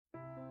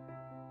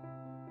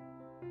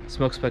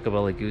Smoked speckled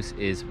belly goose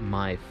is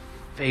my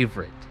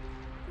favorite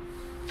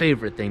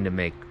thing to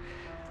make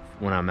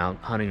when I'm out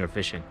hunting or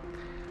fishing.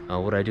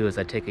 What I do is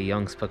I take a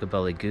young speckled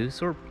belly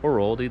goose, or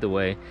old, either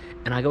way,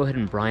 and I go ahead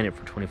and brine it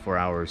for 24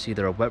 hours,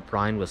 either a wet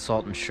brine with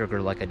salt and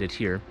sugar like I did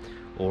here,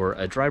 or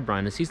a dry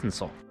brine with seasoned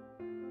salt.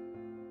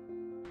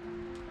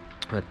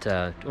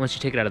 But once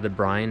you take it out of the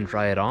brine,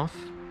 dry it off,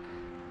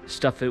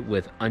 stuff it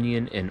with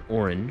onion and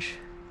orange,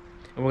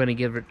 and we're going to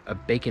give it a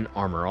bacon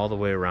armor all the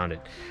way around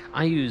it.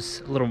 I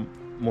use a little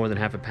more than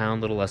half a pound,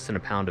 a little less than a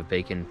pound of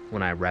bacon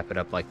when I wrap it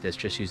up like this,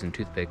 just using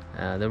toothpick.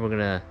 Then we're going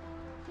to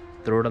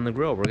throw it on the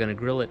grill. We're going to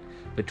grill it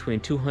between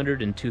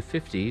 200 and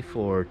 250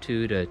 for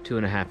 2 to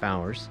 2.5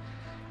 hours,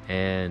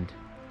 and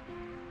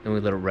then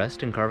we let it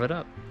rest and carve it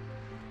up.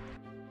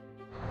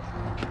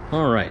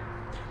 All right,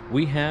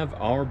 we have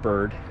our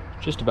bird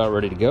just about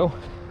ready to go.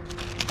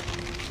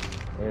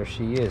 There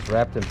she is,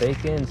 wrapped in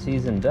bacon,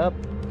 seasoned up.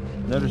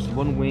 Notice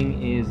one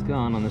wing is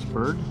gone on this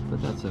bird,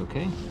 but that's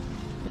okay.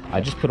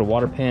 I just put a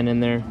water pan in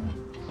there,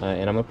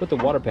 and I'm gonna put the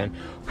water pan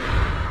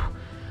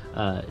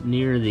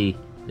near the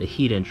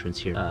heat entrance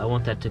here. I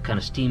want that to kind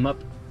of steam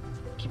up,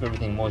 keep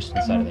everything moist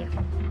inside of there.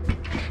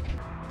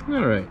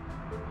 All right,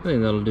 I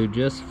think that'll do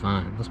just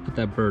fine. Let's put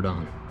that bird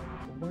on.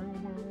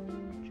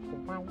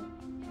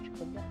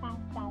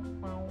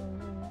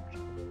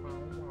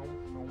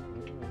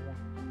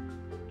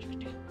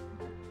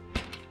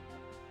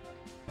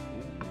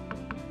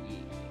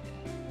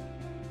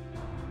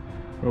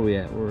 Where are we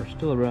at? We're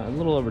still around a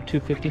little over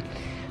 250.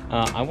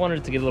 I wanted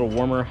it to get a little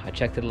warmer. I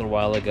checked it a little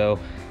while ago,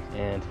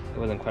 and it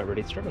wasn't quite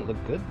ready. It's starting to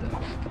look good though.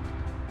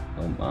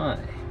 Oh my.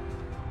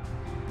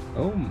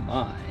 Oh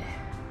my.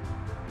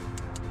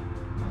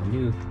 My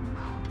new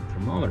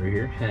thermometer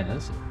here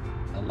has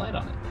a light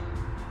on it.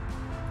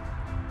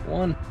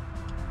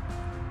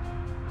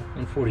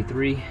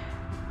 143.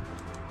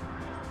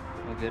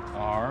 We'll get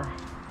our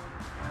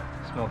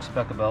smoked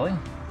speckled belly.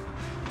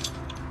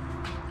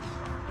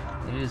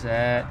 It is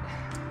at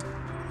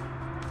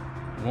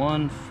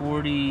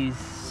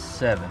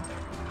 147.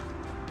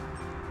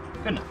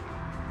 Good enough.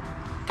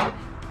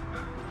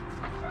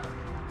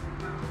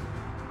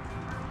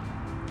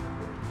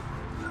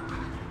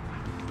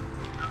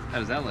 How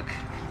does that look?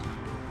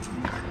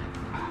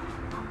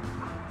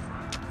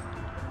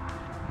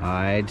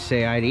 I'd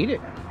say I'd eat it.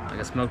 Like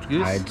a smoked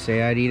goose? I'd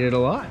say I'd eat it a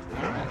lot.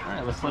 All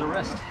right, let's let it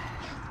rest.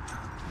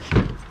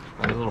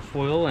 Got a little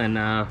foil and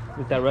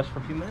let that rest for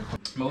a few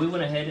minutes. But we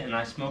went ahead and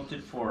I smoked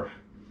it for,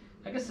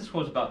 I guess this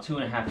was about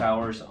 2.5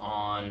 hours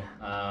on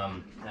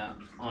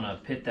a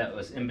pit that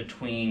was in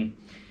between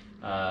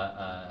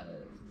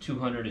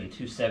 200 and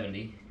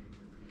 270.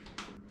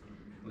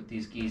 With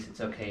these geese,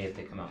 it's okay if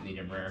they come out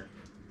medium rare.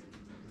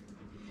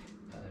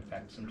 In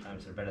fact,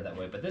 sometimes they're better that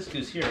way. But this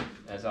goose here,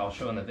 as I'll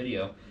show in the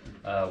video,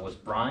 was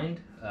brined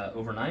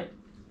overnight.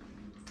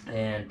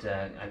 And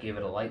I gave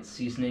it a light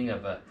seasoning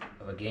of a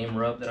game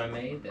rub that I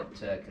made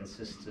that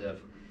consists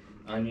of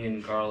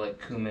onion,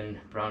 garlic,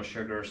 cumin, brown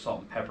sugar,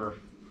 salt and pepper.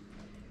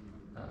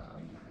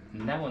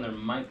 And that one there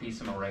might be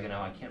some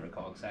oregano. I can't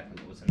recall exactly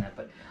what was in that,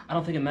 but I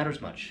don't think it matters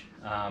much.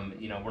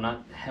 You know, we're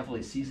not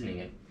heavily seasoning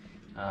it.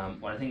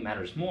 What I think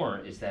matters more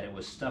is that it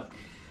was stuffed.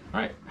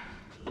 All right,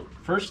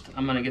 first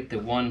I'm gonna get the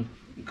one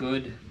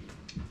good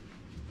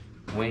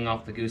wing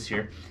off the goose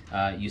here.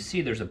 You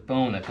see there's a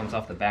bone that comes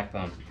off the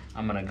backbone.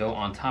 I'm gonna go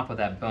on top of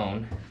that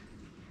bone.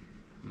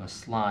 I'm gonna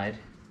slide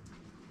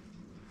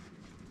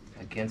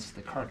against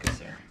the carcass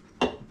there.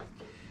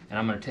 And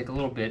I'm gonna take a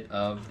little bit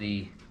of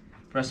the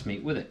breast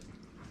meat with it.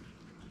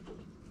 There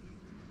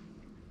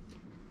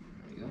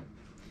you go.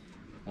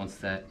 Once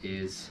that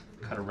is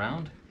cut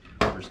around,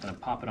 we're just gonna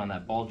pop it on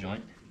that ball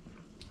joint.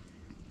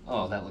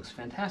 Oh, that looks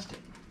fantastic.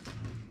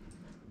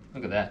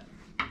 Look at that.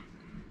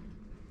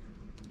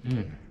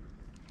 I'm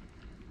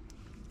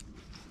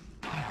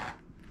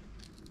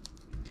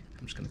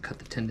just gonna cut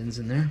the tendons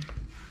in there.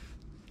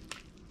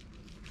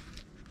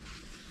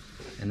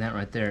 And that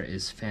right there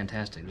is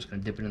fantastic. I'm just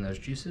gonna dip it in those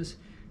juices.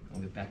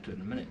 We'll get back to it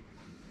in a minute.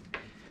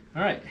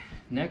 All right,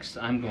 next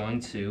I'm going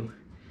to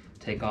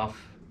take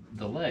off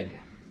the leg.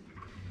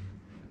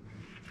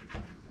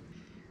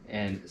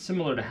 And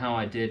similar to how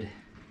I did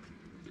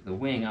the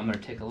wing, I'm gonna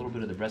take a little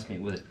bit of the breast meat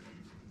with it.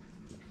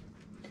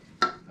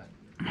 But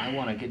I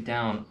wanna get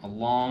down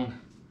along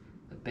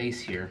the base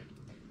here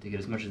to get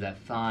as much of that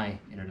thigh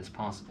in it as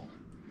possible.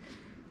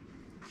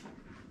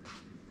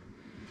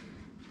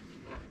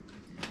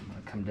 I'm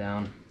gonna come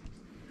down,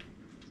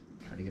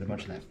 try to get a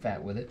bunch of that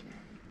fat with it.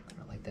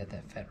 I like that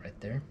fat right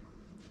there.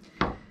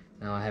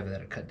 Now I have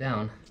that cut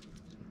down.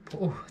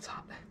 Oh, it's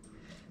hot.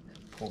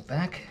 Pull it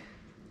back,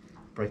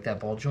 break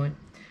that ball joint,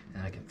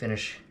 and I can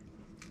finish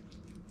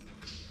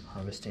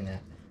harvesting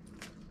that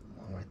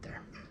along right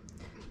there.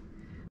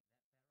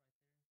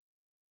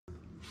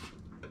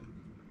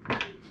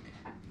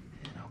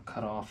 And I'll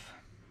cut off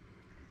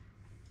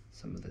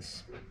some of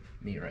this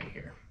meat right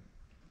here.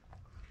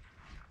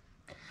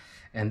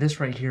 And this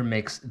right here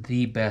makes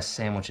the best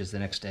sandwiches the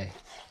next day.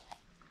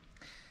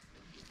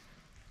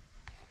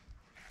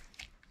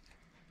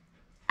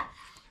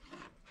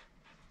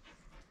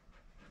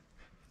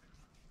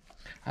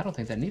 I don't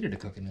think that needed to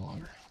cook any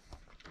longer.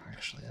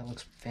 Actually, that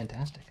looks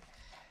fantastic.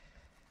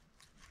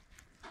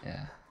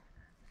 Yeah,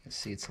 you can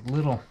see it's a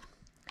little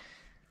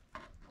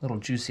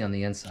juicy on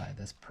the inside.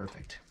 That's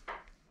perfect.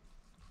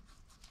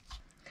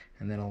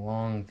 And then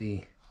along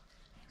the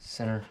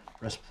center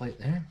breastplate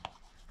there,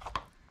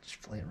 just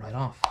fillet it right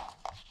off.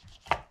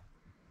 You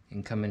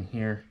can come in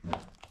here and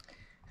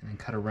then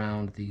cut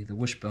around the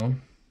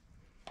wishbone.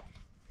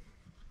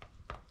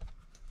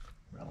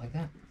 Right like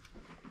that.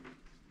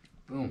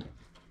 Boom.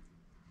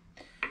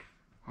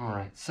 All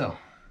right, so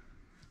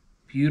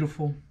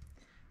beautiful,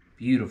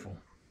 beautiful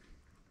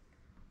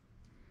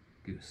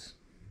goose.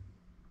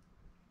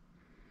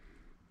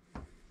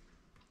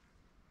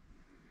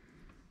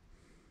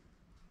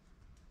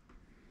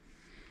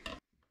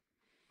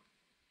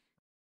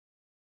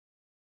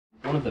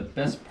 One of the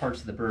best parts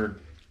of the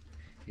bird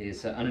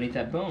is underneath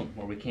that bone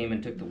where we came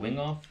and took the wing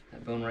off.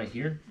 That bone right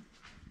here,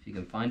 if you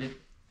can find it,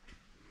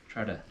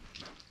 try to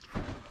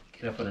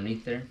get up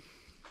underneath there,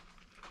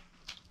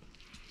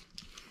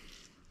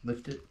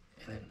 lift it,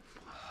 and then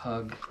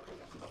hug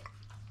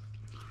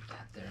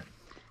that there,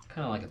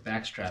 kind of like a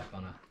backstrap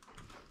on a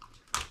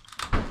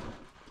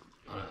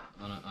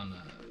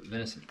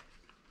venison.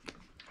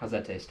 How's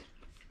that taste?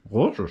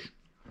 Delicious.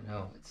 I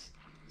know, it's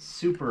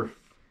super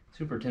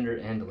tender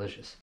and delicious.